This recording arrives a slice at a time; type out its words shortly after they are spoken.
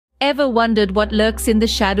Ever wondered what lurks in the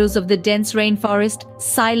shadows of the dense rainforest,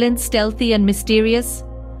 silent, stealthy, and mysterious?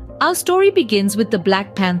 Our story begins with the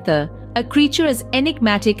Black Panther, a creature as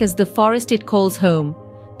enigmatic as the forest it calls home.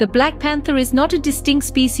 The Black Panther is not a distinct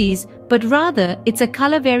species, but rather it's a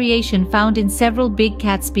color variation found in several big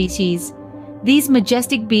cat species. These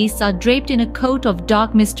majestic beasts are draped in a coat of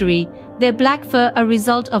dark mystery, their black fur a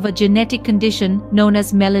result of a genetic condition known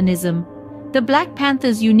as melanism. The Black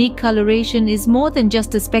Panther's unique coloration is more than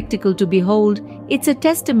just a spectacle to behold, it's a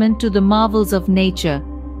testament to the marvels of nature.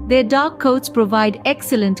 Their dark coats provide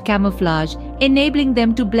excellent camouflage, enabling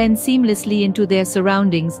them to blend seamlessly into their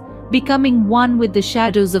surroundings, becoming one with the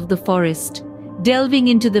shadows of the forest. Delving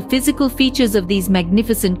into the physical features of these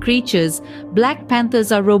magnificent creatures, Black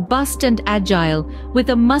Panthers are robust and agile, with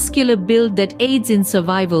a muscular build that aids in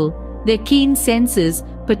survival. Their keen senses,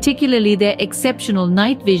 particularly their exceptional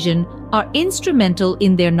night vision, are instrumental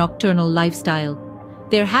in their nocturnal lifestyle.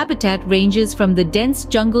 Their habitat ranges from the dense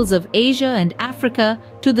jungles of Asia and Africa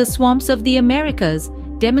to the swamps of the Americas,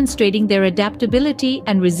 demonstrating their adaptability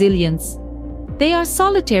and resilience. They are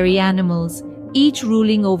solitary animals, each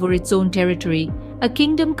ruling over its own territory, a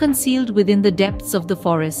kingdom concealed within the depths of the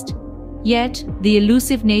forest. Yet, the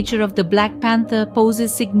elusive nature of the Black Panther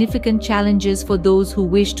poses significant challenges for those who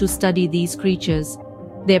wish to study these creatures.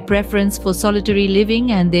 Their preference for solitary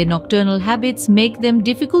living and their nocturnal habits make them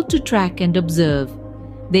difficult to track and observe.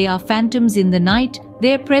 They are phantoms in the night,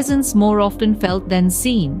 their presence more often felt than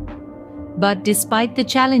seen. But despite the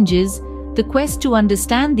challenges, the quest to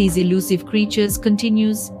understand these elusive creatures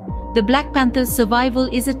continues. The Black Panther's survival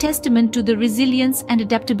is a testament to the resilience and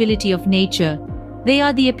adaptability of nature. They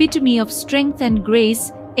are the epitome of strength and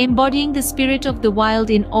grace, embodying the spirit of the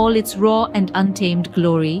wild in all its raw and untamed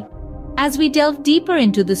glory. As we delve deeper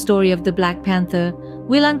into the story of the Black Panther,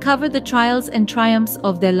 we'll uncover the trials and triumphs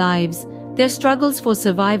of their lives, their struggles for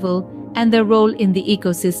survival, and their role in the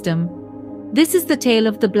ecosystem. This is the tale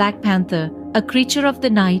of the Black Panther, a creature of the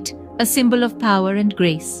night, a symbol of power and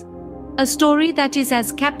grace. A story that is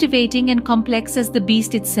as captivating and complex as the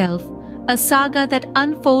beast itself, a saga that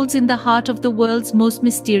unfolds in the heart of the world's most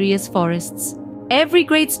mysterious forests. Every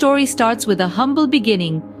great story starts with a humble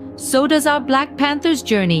beginning, so does our Black Panther's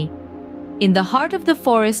journey. In the heart of the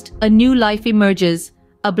forest, a new life emerges.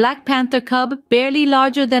 A Black Panther cub, barely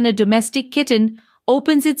larger than a domestic kitten,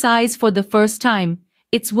 opens its eyes for the first time.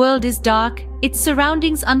 Its world is dark, its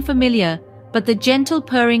surroundings unfamiliar, but the gentle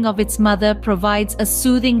purring of its mother provides a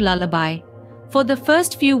soothing lullaby. For the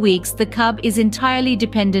first few weeks, the cub is entirely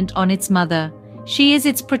dependent on its mother. She is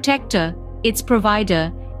its protector, its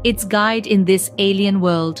provider, its guide in this alien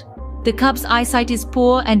world. The cub's eyesight is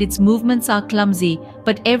poor and its movements are clumsy,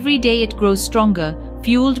 but every day it grows stronger,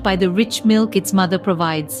 fueled by the rich milk its mother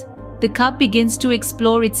provides. The cub begins to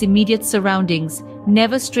explore its immediate surroundings,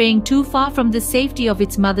 never straying too far from the safety of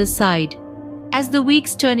its mother's side. As the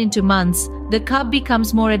weeks turn into months, the cub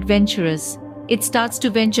becomes more adventurous. It starts to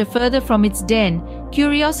venture further from its den,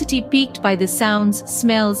 curiosity piqued by the sounds,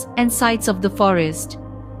 smells, and sights of the forest.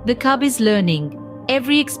 The cub is learning.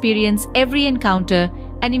 Every experience, every encounter,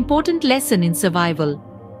 an important lesson in survival.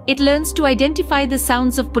 It learns to identify the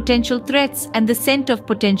sounds of potential threats and the scent of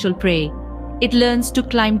potential prey. It learns to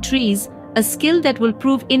climb trees, a skill that will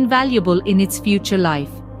prove invaluable in its future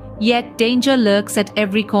life. Yet danger lurks at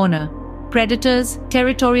every corner. Predators,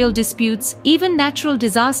 territorial disputes, even natural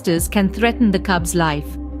disasters can threaten the cub's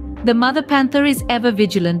life. The mother panther is ever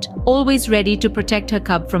vigilant, always ready to protect her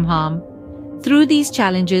cub from harm. Through these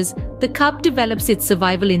challenges, the cub develops its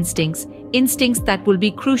survival instincts that will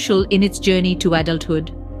be crucial in its journey to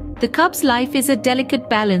adulthood. The cub's life is a delicate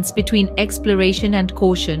balance between exploration and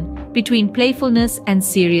caution, between playfulness and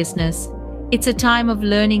seriousness. It's a time of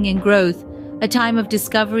learning and growth, a time of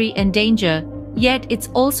discovery and danger, yet it's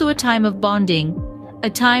also a time of bonding, a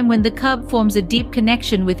time when the cub forms a deep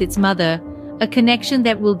connection with its mother, a connection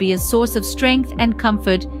that will be a source of strength and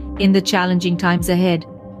comfort in the challenging times ahead.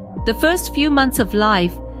 The first few months of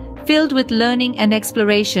life, filled with learning and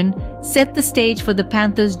exploration, set the stage for the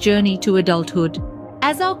panther's journey to adulthood.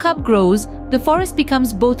 As our cub grows, the forest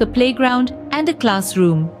becomes both a playground and a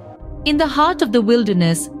classroom. In the heart of the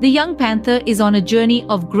wilderness, the young panther is on a journey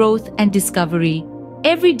of growth and discovery.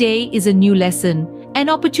 Every day is a new lesson, an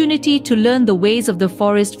opportunity to learn the ways of the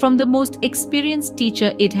forest from the most experienced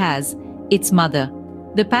teacher it has, its mother.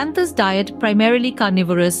 The panther's diet, primarily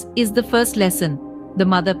carnivorous, is the first lesson. The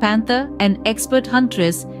mother panther, an expert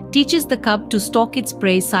huntress, teaches the cub to stalk its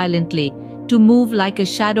prey silently, to move like a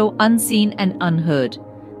shadow unseen and unheard.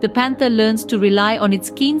 The panther learns to rely on its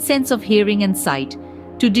keen sense of hearing and sight,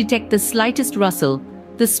 to detect the slightest rustle,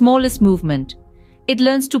 the smallest movement. It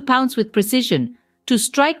learns to pounce with precision, to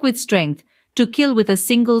strike with strength, to kill with a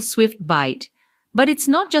single swift bite. But it's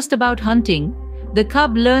not just about hunting. The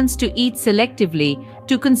cub learns to eat selectively,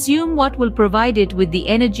 to consume what will provide it with the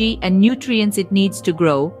energy and nutrients it needs to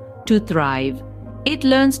grow, to thrive. It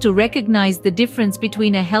learns to recognize the difference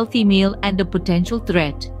between a healthy meal and a potential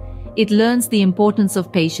threat. It learns the importance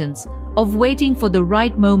of patience, of waiting for the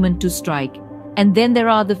right moment to strike. And then there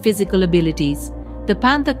are the physical abilities. The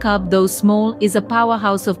panther cub, though small, is a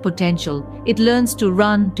powerhouse of potential. It learns to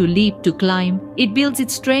run, to leap, to climb. It builds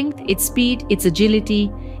its strength, its speed, its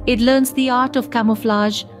agility. It learns the art of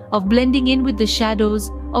camouflage, of blending in with the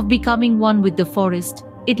shadows, of becoming one with the forest.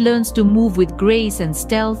 It learns to move with grace and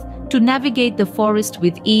stealth, to navigate the forest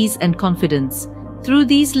with ease and confidence. Through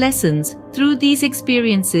these lessons, through these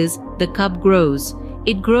experiences, the cub grows.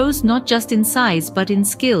 It grows not just in size but in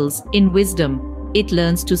skills, in wisdom. It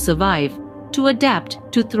learns to survive, to adapt,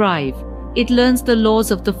 to thrive. It learns the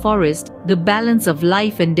laws of the forest, the balance of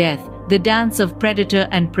life and death, the dance of predator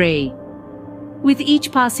and prey. With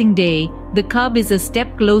each passing day, the cub is a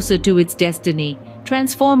step closer to its destiny,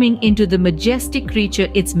 transforming into the majestic creature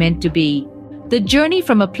it's meant to be. The journey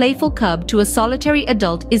from a playful cub to a solitary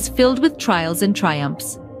adult is filled with trials and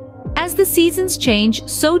triumphs. As the seasons change,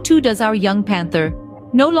 so too does our young panther.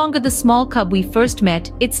 No longer the small cub we first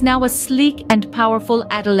met, it's now a sleek and powerful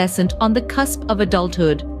adolescent on the cusp of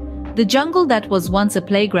adulthood. The jungle that was once a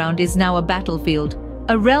playground is now a battlefield,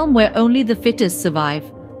 a realm where only the fittest survive.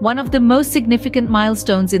 One of the most significant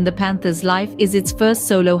milestones in the panther's life is its first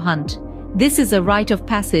solo hunt. This is a rite of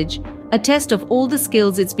passage, a test of all the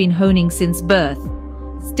skills it's been honing since birth.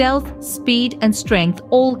 Stealth, speed, and strength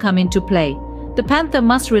all come into play. The panther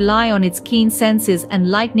must rely on its keen senses and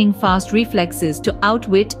lightning-fast reflexes to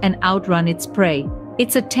outwit and outrun its prey.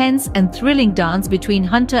 It's a tense and thrilling dance between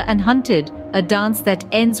hunter and hunted, a dance that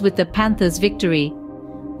ends with the panther's victory.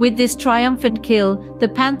 With this triumphant kill, the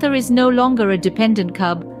panther is no longer a dependent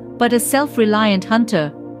cub, but a self-reliant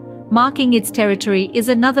hunter. Marking its territory is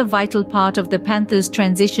another vital part of the panther's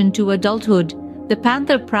transition to adulthood. The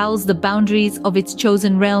panther prowls the boundaries of its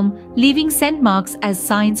chosen realm, leaving scent marks as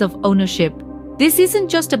signs of ownership. This isn't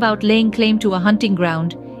just about laying claim to a hunting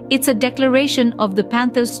ground, it's a declaration of the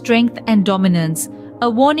panther's strength and dominance, a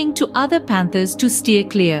warning to other panthers to steer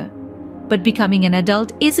clear. But becoming an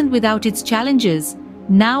adult isn't without its challenges.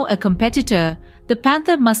 Now a competitor, the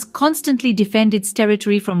panther must constantly defend its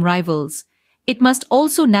territory from rivals. It must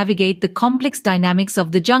also navigate the complex dynamics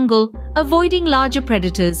of the jungle, avoiding larger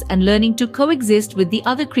predators and learning to coexist with the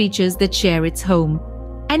other creatures that share its home.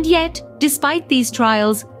 And yet, despite these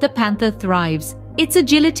trials, the panther thrives. Its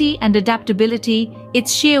agility and adaptability,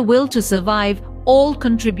 its sheer will to survive, all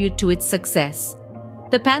contribute to its success.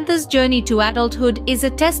 The panther's journey to adulthood is a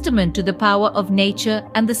testament to the power of nature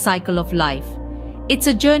and the cycle of life. It's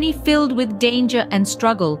a journey filled with danger and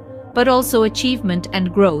struggle, but also achievement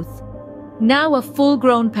and growth. Now a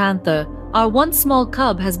full-grown panther, our once small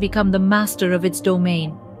cub has become the master of its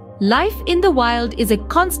domain. Life in the wild is a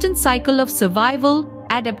constant cycle of survival,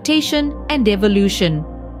 adaptation, and evolution.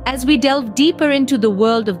 As we delve deeper into the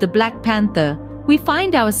world of the Black Panther, we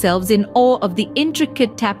find ourselves in awe of the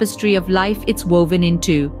intricate tapestry of life it's woven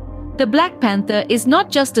into. The Black Panther is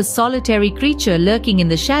not just a solitary creature lurking in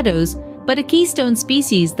the shadows, but a keystone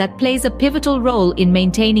species that plays a pivotal role in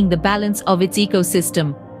maintaining the balance of its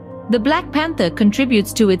ecosystem. The Black Panther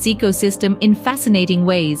contributes to its ecosystem in fascinating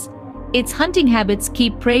ways. Its hunting habits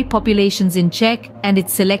keep prey populations in check, and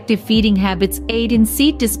its selective feeding habits aid in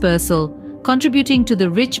seed dispersal, contributing to the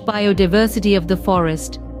rich biodiversity of the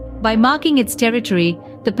forest. By marking its territory,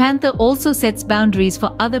 the panther also sets boundaries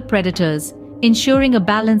for other predators, ensuring a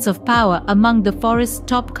balance of power among the forest's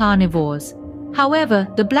top carnivores. However,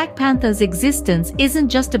 the Black Panther's existence isn't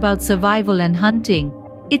just about survival and hunting.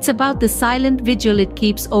 It's about the silent vigil it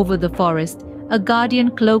keeps over the forest, a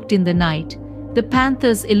guardian cloaked in the night. The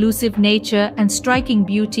panther's elusive nature and striking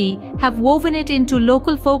beauty have woven it into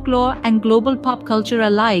local folklore and global pop culture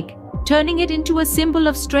alike, turning it into a symbol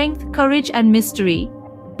of strength, courage, and mystery.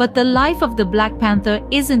 But the life of the Black Panther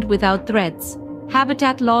isn't without threats.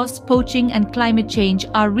 Habitat loss, poaching, and climate change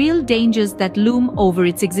are real dangers that loom over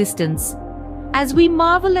its existence. As we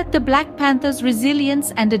marvel at the Black Panther's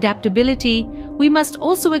resilience and adaptability, we must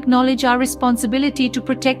also acknowledge our responsibility to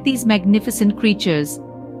protect these magnificent creatures.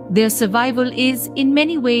 Their survival is, in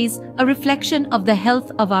many ways, a reflection of the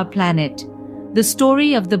health of our planet. The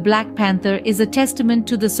story of the Black Panther is a testament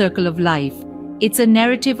to the circle of life. It's a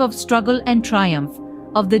narrative of struggle and triumph,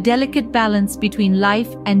 of the delicate balance between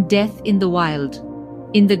life and death in the wild.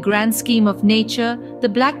 In the grand scheme of nature, the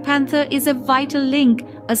Black Panther is a vital link,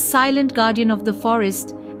 a silent guardian of the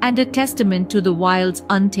forest, and a testament to the wild's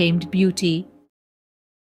untamed beauty.